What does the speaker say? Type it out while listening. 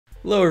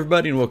Hello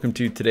everybody and welcome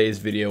to today's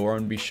video where I'm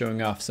going to be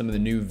showing off some of the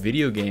new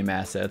video game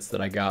assets that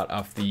I got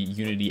off the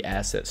Unity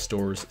Asset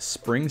Store's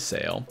spring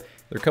sale.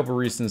 There are a couple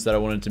reasons that I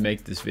wanted to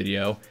make this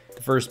video.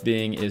 The first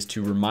being is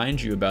to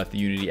remind you about the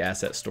Unity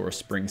Asset Store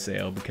spring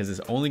sale because it's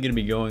only going to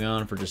be going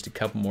on for just a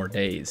couple more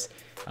days.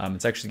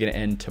 It's actually going to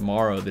end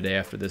tomorrow, the day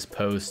after this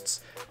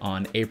posts,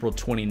 on April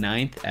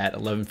 29th at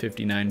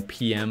 11:59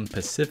 p.m.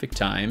 Pacific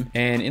time.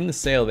 And in the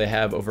sale, they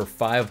have over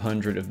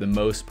 500 of the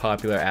most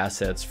popular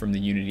assets from the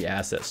Unity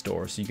Asset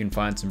Store. So you can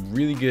find some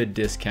really good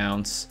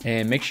discounts.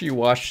 And make sure you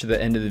watch to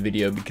the end of the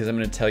video because I'm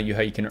going to tell you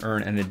how you can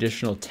earn an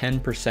additional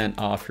 10%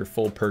 off your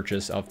full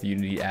purchase off the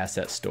Unity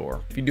Asset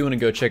Store. If you do want to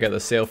go check out the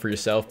sale for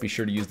yourself, be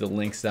sure to use the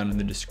links down in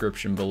the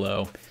description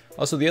below.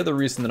 Also, the other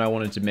reason that I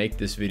wanted to make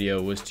this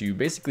video was to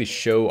basically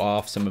show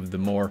off some of the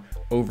more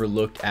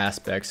overlooked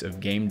aspects of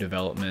game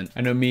development.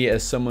 I know me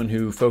as someone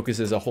who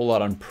focuses a whole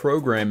lot on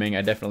programming,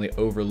 I definitely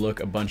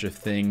overlook a bunch of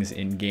things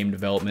in game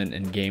development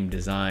and game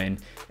design.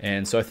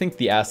 And so I think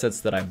the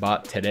assets that I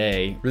bought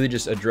today really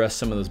just address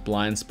some of those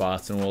blind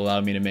spots and will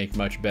allow me to make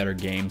much better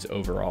games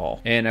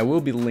overall. And I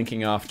will be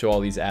linking off to all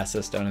these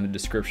assets down in the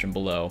description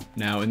below.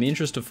 Now, in the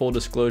interest of full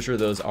disclosure,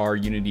 those are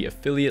Unity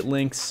affiliate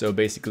links. So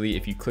basically,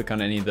 if you click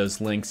on any of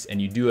those links and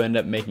you do end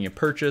up making a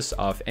purchase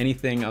off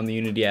anything on the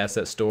Unity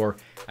Asset Store,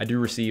 I do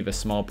receive a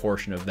small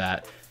portion of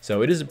that.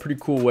 So it is a pretty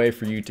cool way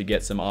for you to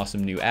get some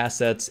awesome new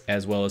assets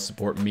as well as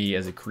support me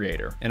as a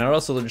creator. And I'd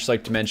also just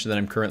like to mention that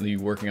I'm currently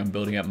working on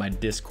building up my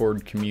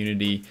Discord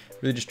community,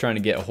 really just trying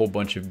to get a whole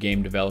bunch of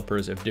game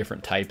developers of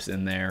different types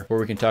in there, where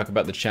we can talk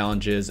about the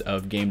challenges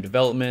of game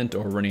development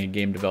or running a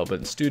game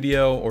development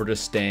studio or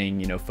just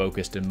staying,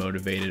 focused and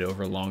motivated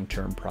over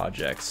long-term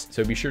projects.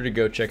 So be sure to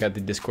go check out the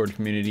Discord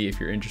community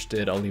if you're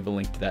interested. I'll leave a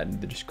link to that in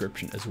the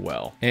description as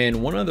well.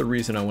 And one other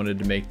reason I wanted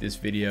to make this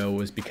video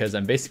was because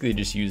I'm basically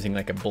just using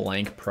like a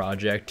blank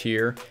project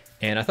here.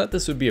 And I thought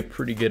this would be a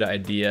pretty good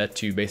idea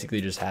to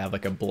basically just have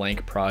like a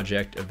blank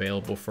project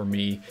available for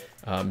me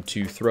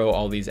to throw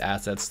all these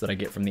assets that I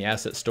get from the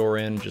asset store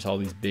in, just all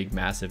these big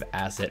massive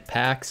asset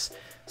packs,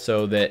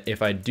 so that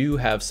if I do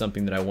have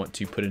something that I want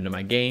to put into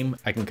my game,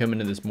 I can come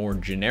into this more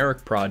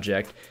generic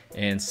project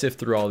and sift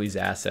through all these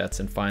assets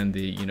and find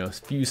the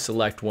few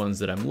select ones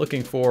that I'm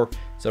looking for,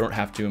 so I don't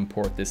have to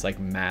import this like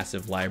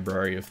massive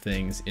library of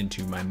things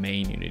into my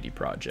main Unity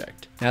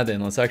project. Now then,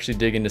 let's actually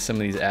dig into some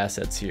of these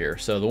assets here.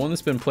 So the one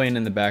that's been playing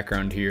in the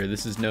background here,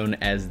 this is known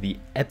as the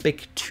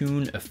Epic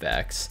Toon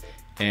FX.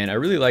 And I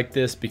really like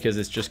this because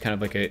it's just kind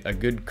of like a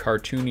good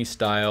cartoony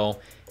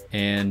style.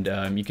 And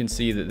you can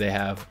see that they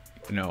have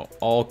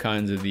all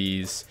kinds of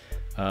these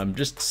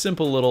just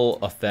simple little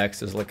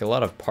effects. There's like a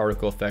lot of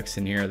particle effects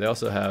in here. They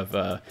also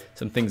have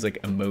some things like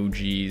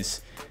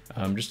emojis,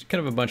 just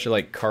kind of a bunch of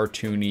like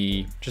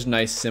cartoony, just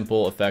nice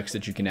simple effects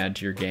that you can add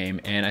to your game.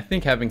 And I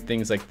think having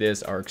things like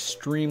this are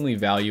extremely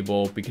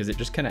valuable because it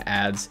just kind of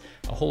adds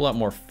a whole lot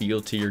more feel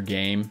to your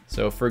game.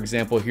 So for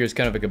example, here's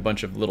kind of like a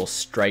bunch of little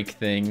strike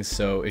things.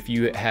 So if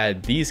you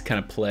had these kind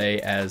of play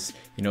as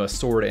a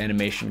sword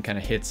animation kind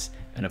of hits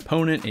an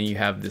opponent and you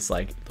have this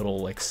like little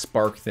like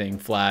spark thing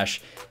flash,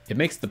 it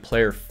makes the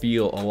player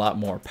feel a lot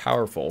more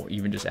powerful,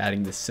 even just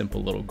adding this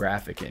simple little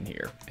graphic in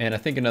here. And I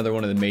think another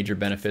one of the major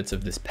benefits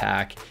of this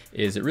pack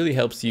is it really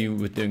helps you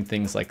with doing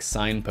things like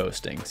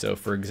signposting. So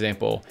for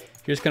example,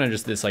 here's kind of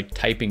just this like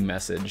typing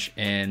message,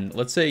 and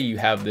let's say you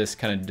have this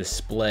kind of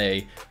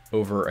display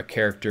over a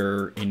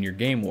character in your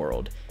game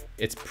world.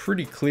 It's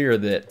pretty clear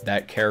that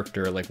that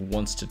character like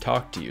wants to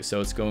talk to you.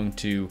 So it's going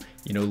to,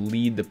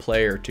 lead the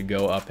player to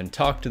go up and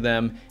talk to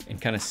them and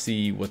kind of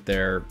see what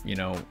they're,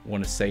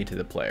 want to say to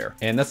the player.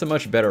 And that's a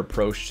much better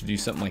approach to do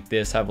something like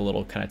this, have a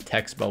little kind of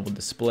text bubble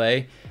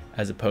display,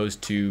 as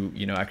opposed to,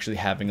 actually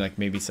having like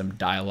maybe some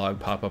dialogue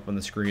pop up on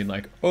the screen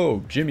like,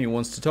 oh, Jimmy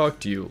wants to talk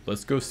to you.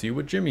 Let's go see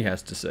what Jimmy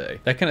has to say.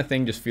 That kind of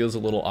thing just feels a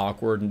little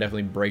awkward and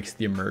definitely breaks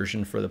the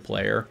immersion for the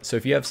player. So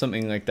if you have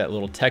something like that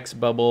little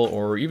text bubble,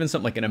 or even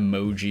something like an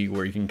emoji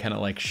where you can kind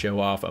of like show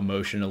off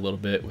emotion a little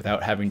bit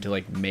without having to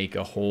like make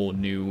a whole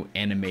new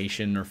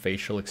animation or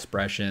facial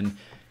expression,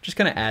 just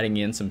kind of adding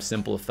in some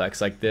simple effects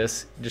like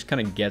this just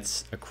kind of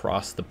gets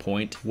across the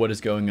point what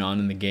is going on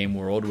in the game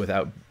world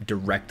without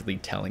directly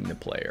telling the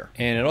player.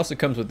 And it also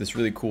comes with this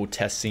really cool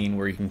test scene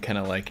where you can kind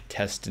of like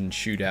test and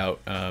shoot out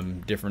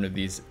different of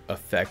these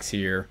effects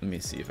here. Let me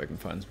see if I can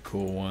find some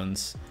cool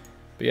ones.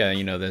 But yeah,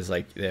 there's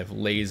like, they have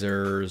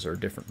lasers or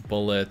different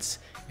bullets.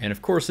 And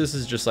of course, this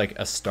is just like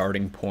a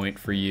starting point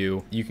for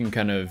you. You can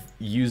kind of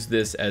use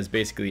this as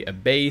basically a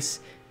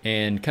base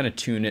and kind of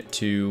tune it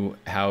to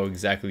how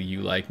exactly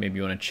you like. Maybe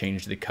you want to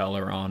change the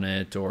color on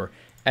it or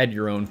add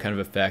your own kind of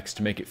effects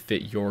to make it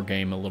fit your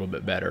game a little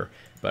bit better.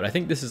 But I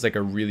think this is like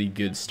a really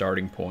good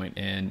starting point,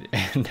 and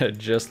I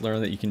just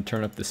learned that you can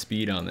turn up the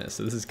speed on this.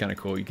 So this is kind of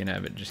cool. You can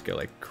have it just go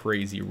like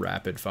crazy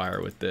rapid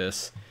fire with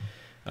this.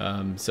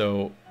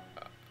 So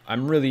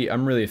I'm really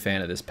a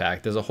fan of this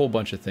pack. There's a whole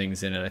bunch of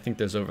things in it. I think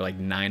there's over like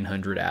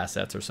 900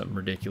 assets or something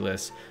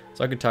ridiculous.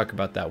 So I could talk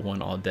about that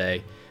one all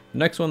day. The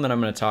next one that I'm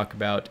going to talk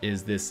about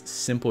is this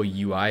simple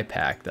UI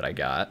pack that I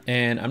got.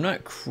 And I'm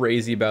not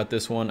crazy about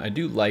this one. I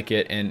do like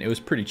it, and it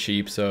was pretty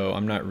cheap, so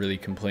I'm not really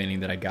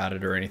complaining that I got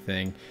it or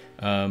anything.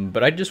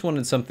 But I just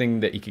wanted something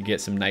that you could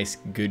get some nice,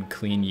 good,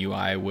 clean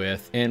UI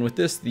with. And with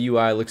this, the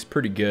UI looks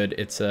pretty good.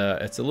 It's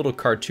a little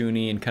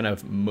cartoony and kind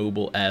of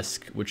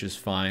mobile-esque, which is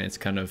fine. It's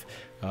kind of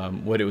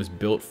what it was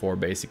built for,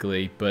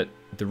 basically. But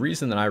the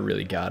reason that I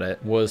really got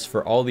it was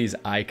for all these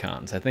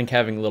icons. I think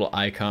having little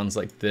icons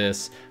like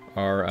this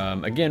are,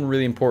 again,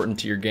 really important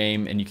to your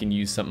game, and you can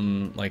use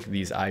something like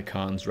these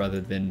icons rather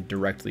than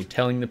directly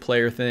telling the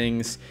player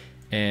things.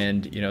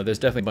 And, you know, there's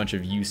definitely a bunch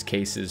of use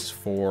cases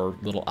for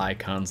little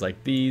icons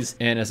like these.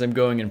 And as I'm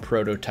going and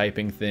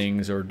prototyping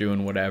things or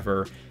doing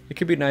whatever, it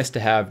could be nice to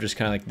have just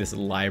kind of like this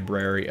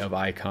library of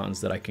icons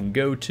that I can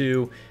go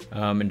to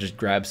and just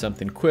grab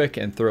something quick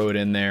and throw it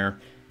in there.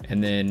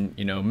 And then,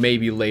 you know,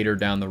 maybe later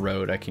down the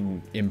road, I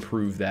can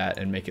improve that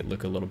and make it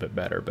look a little bit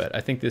better. But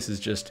I think this is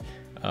just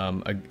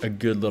a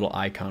good little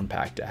icon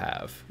pack to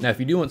have. Now, if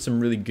you do want some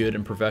really good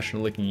and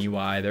professional looking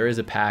UI, there is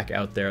a pack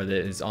out there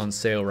that is on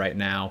sale right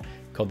now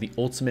called the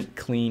Ultimate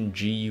Clean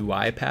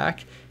GUI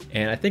pack,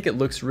 and I think it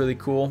looks really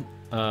cool.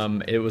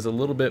 It was a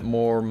little bit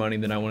more money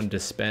than I wanted to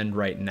spend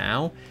right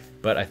now,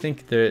 but I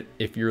think that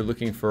if you're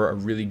looking for a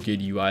really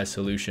good UI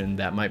solution,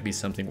 that might be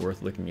something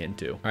worth looking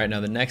into. All right,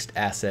 now the next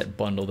asset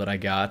bundle that I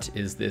got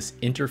is this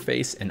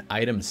interface and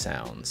item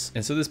sounds.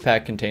 And so this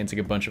pack contains like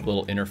a bunch of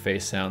little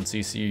interface sounds. So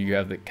you see you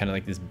have the, kind of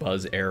like this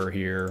buzz error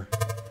here.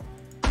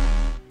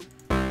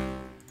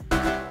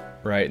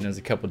 Right, and there's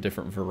a couple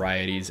different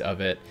varieties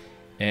of it.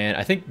 And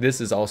I think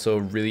this is also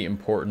really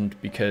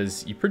important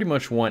because you pretty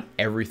much want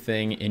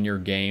everything in your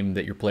game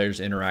that your player's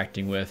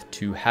interacting with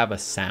to have a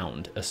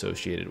sound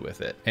associated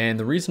with it. And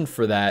the reason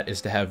for that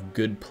is to have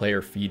good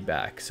player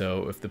feedback.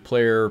 So if the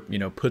player, you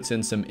know, puts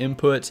in some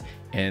input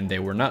and they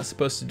were not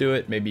supposed to do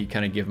it, maybe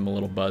kind of give them a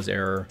little buzz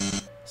error,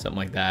 something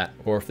like that.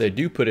 Or if they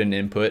do put in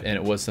input and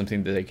it was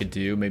something that they could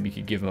do, maybe you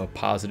could give them a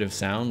positive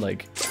sound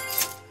like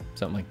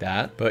something like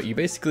that. But you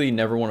basically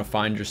never want to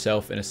find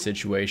yourself in a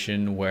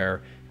situation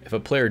where if a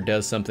player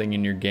does something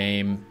in your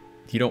game,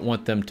 you don't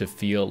want them to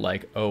feel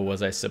like, oh,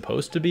 was I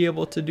supposed to be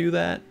able to do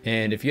that?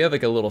 And if you have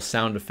like a little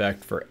sound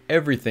effect for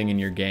everything in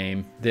your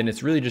game, then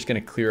it's really just going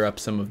to clear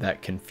up some of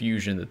that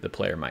confusion that the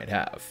player might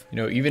have. You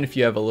know, even if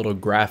you have a little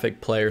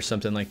graphic play or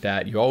something like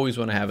that, you always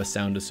want to have a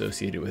sound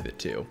associated with it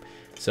too.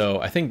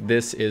 So I think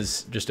this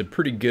is just a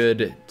pretty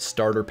good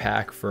starter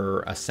pack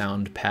for a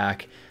sound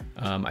pack.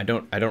 I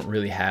don't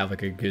really have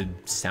like a good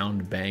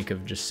sound bank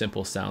of just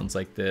simple sounds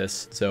like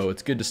this. So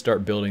it's good to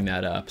start building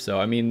that up. So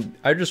I mean,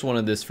 I just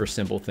wanted this for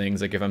simple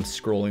things. Like if I'm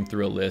scrolling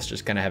through a list,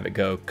 just kind of have it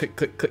go click,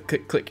 click, click,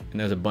 click, click. And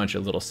there's a bunch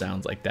of little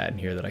sounds like that in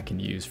here that I can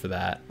use for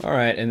that. All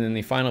right, and then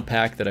the final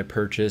pack that I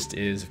purchased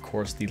is of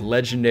course the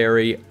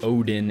legendary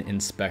Odin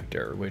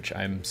Inspector, which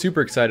I'm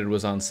super excited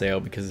was on sale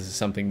because this is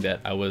something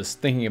that I was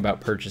thinking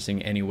about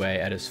purchasing anyway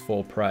at its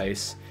full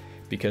price,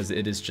 because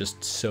it is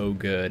just so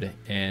good,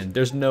 and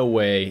there's no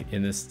way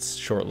in this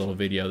short little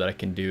video that I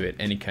can do it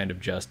any kind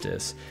of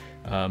justice.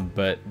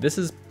 But this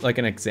is like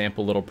an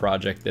example little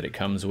project that it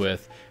comes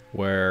with,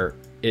 where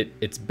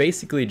it's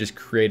basically just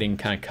creating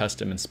kind of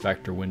custom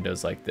inspector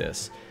windows like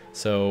this.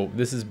 So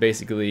this is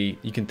basically,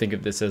 you can think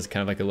of this as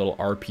kind of like a little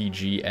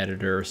RPG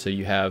editor. So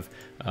you have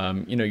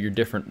you know, your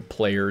different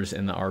players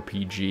in the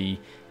RPG,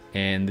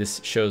 and this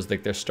shows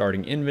like their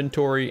starting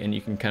inventory, and you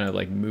can kind of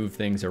like move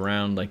things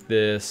around like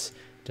this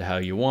to how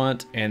you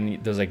want.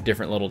 And there's like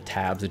different little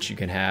tabs that you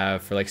can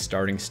have for like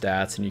starting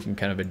stats, and you can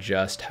kind of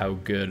adjust how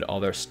good all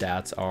their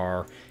stats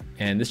are.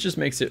 And this just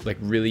makes it like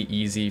really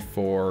easy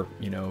for,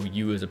 you know,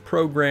 you as a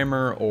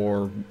programmer,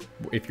 or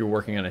if you're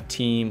working on a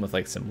team with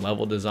like some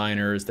level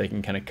designers, they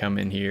can kind of come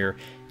in here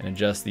and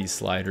adjust these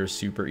sliders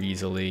super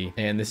easily.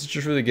 And this is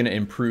just really going to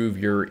improve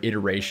your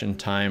iteration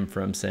time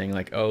from saying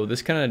like, oh,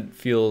 this kind of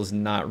feels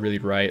not really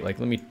right. Like,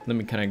 let me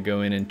kind of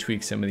go in and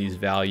tweak some of these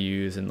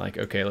values, and like,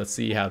 okay, let's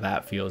see how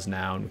that feels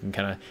now. And we can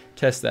kind of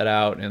test that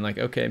out, and like,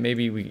 okay,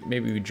 maybe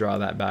we draw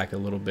that back a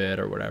little bit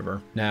or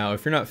whatever. Now,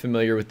 if you're not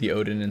familiar with the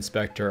Odin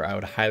Inspector, I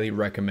would highly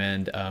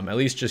recommend at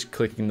least just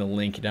clicking the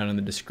link down in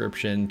the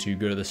description to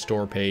go to the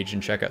store page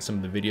and check out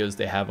some of the videos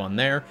they have on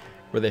there,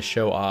 where they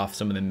show off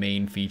some of the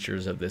main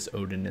features of this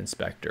Odin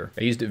Inspector.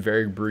 I used it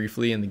very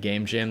briefly in the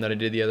game jam that I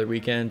did the other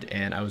weekend,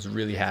 and I was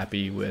really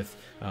happy with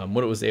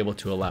what it was able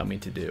to allow me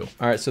to do.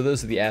 All right, so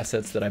those are the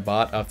assets that I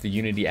bought off the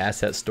Unity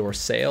Asset Store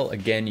sale.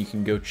 Again, you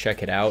can go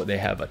check it out. They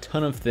have a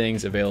ton of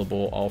things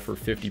available, all for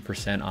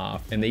 50%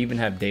 off, and they even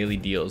have daily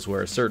deals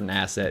where a certain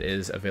asset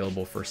is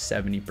available for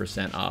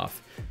 70%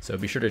 off. So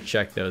be sure to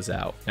check those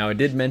out. Now, I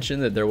did mention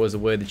that there was a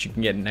way that you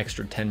can get an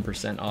extra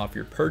 10% off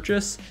your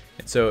purchase.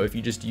 And so if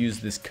you just use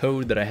this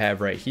code that I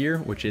have right here,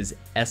 which is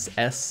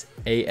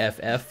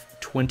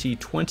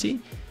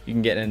SSAFF2020, you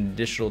can get an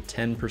additional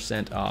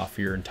 10% off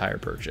your entire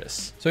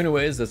purchase. So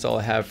anyways, that's all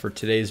I have for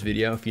today's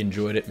video. If you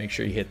enjoyed it, make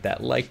sure you hit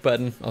that like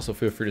button. Also,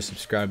 feel free to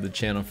subscribe to the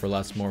channel for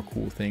lots more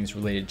cool things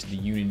related to the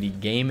Unity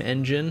game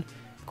engine.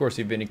 Of Of course, if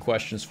you have any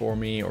questions for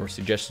me or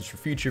suggestions for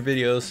future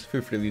videos,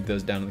 feel free to leave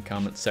those down in the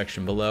comments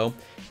section below.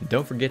 And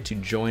don't forget to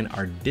join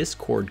our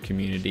Discord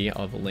community.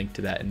 I'll have a link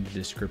to that in the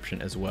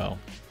description as well.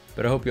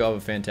 But I hope you all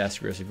have a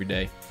fantastic rest of your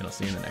day, and I'll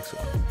see you in the next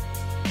one.